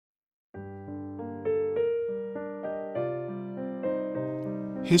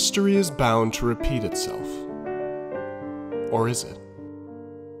History is bound to repeat itself. Or is it?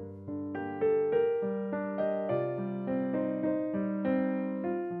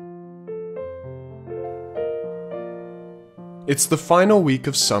 It's the final week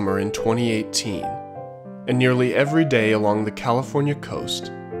of summer in 2018, and nearly every day along the California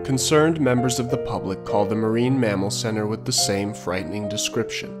coast, concerned members of the public call the Marine Mammal Center with the same frightening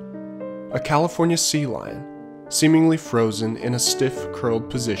description. A California sea lion, seemingly frozen in a stiff, curled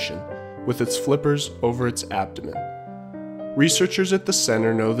position, with its flippers over its abdomen. Researchers at the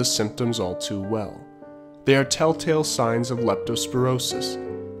center know the symptoms all too well. They are telltale signs of leptospirosis,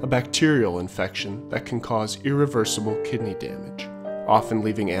 a bacterial infection that can cause irreversible kidney damage, often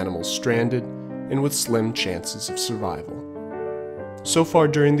leaving animals stranded and with slim chances of survival. So far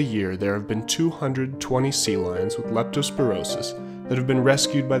during the year, there have been 220 sea lions with leptospirosis that have been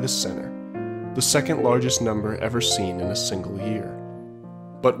rescued by the center, the second largest number ever seen in a single year.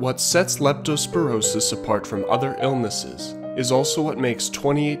 But what sets leptospirosis apart from other illnesses is also what makes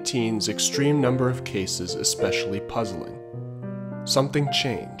 2018's extreme number of cases especially puzzling. Something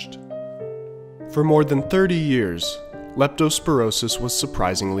changed. For more than 30 years, leptospirosis was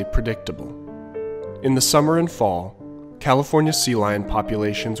surprisingly predictable. In the summer and fall, California sea lion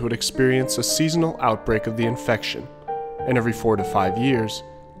populations would experience a seasonal outbreak of the infection, and every 4 to 5 years,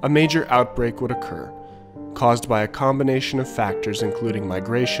 a major outbreak would occur, caused by a combination of factors including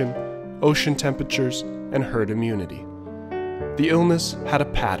migration, ocean temperatures, and herd immunity. The illness had a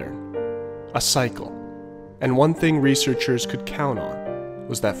pattern, a cycle, and one thing researchers could count on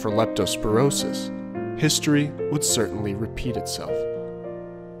was that for leptospirosis, history would certainly repeat itself.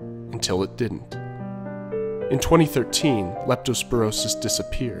 Until it didn't. In 2013, leptospirosis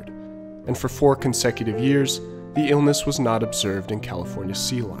disappeared, and for 4 consecutive years, the illness was not observed in California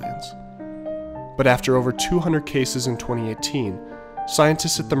sea lions. But after over 200 cases in 2018,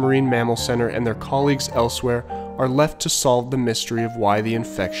 scientists at the Marine Mammal Center and their colleagues elsewhere are left to solve the mystery of why the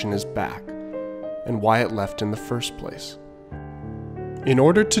infection is back, and why it left in the first place. In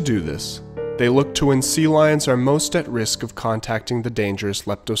order to do this, they look to when sea lions are most at risk of contacting the dangerous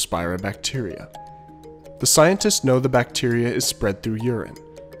Leptospira bacteria. The scientists know the bacteria is spread through urine,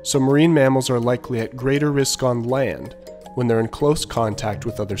 so marine mammals are likely at greater risk on land when they're in close contact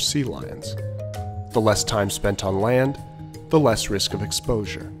with other sea lions. The less time spent on land, the less risk of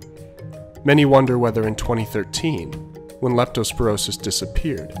exposure. Many wonder whether in 2013, when leptospirosis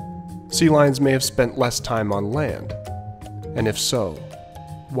disappeared, sea lions may have spent less time on land, and if so,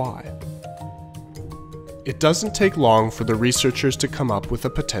 why? It doesn't take long for the researchers to come up with a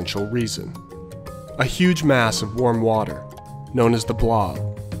potential reason. A huge mass of warm water, known as the blob,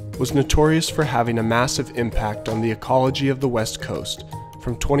 was notorious for having a massive impact on the ecology of the West Coast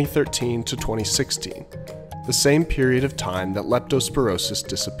from 2013 to 2016, the same period of time that leptospirosis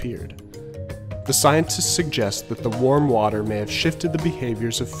disappeared. The scientists suggest that the warm water may have shifted the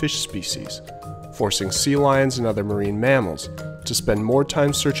behaviors of fish species, forcing sea lions and other marine mammals to spend more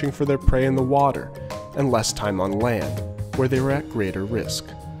time searching for their prey in the water and less time on land, where they were at greater risk.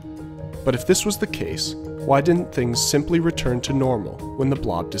 But if this was the case, why didn't things simply return to normal when the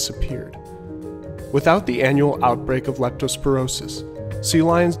blob disappeared? Without the annual outbreak of leptospirosis, sea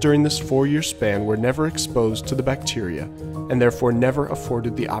lions during this 4-year span were never exposed to the bacteria and therefore never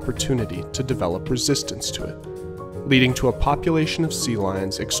afforded the opportunity to develop resistance to it, leading to a population of sea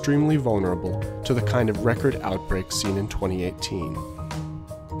lions extremely vulnerable to the kind of record outbreak seen in 2018.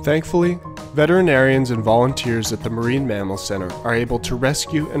 Thankfully, veterinarians and volunteers at the Marine Mammal Center are able to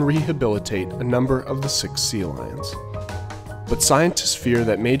rescue and rehabilitate a number of the sick sea lions. But scientists fear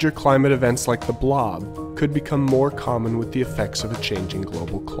that major climate events like the blob could become more common with the effects of a changing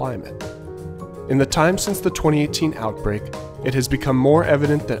global climate. In the time since the 2018 outbreak, it has become more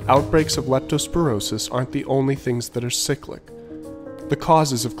evident that outbreaks of leptospirosis aren't the only things that are cyclic. The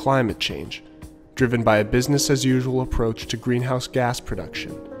causes of climate change, driven by a business-as-usual approach to greenhouse gas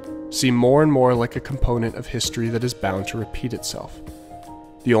production, seem more and more like a component of history that is bound to repeat itself.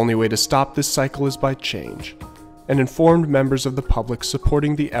 The only way to stop this cycle is by change, and informed members of the public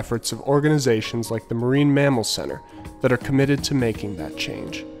supporting the efforts of organizations like the Marine Mammal Center that are committed to making that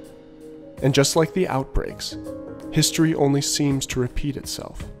change. And just like the outbreaks, history only seems to repeat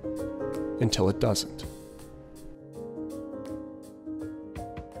itself, until it doesn't.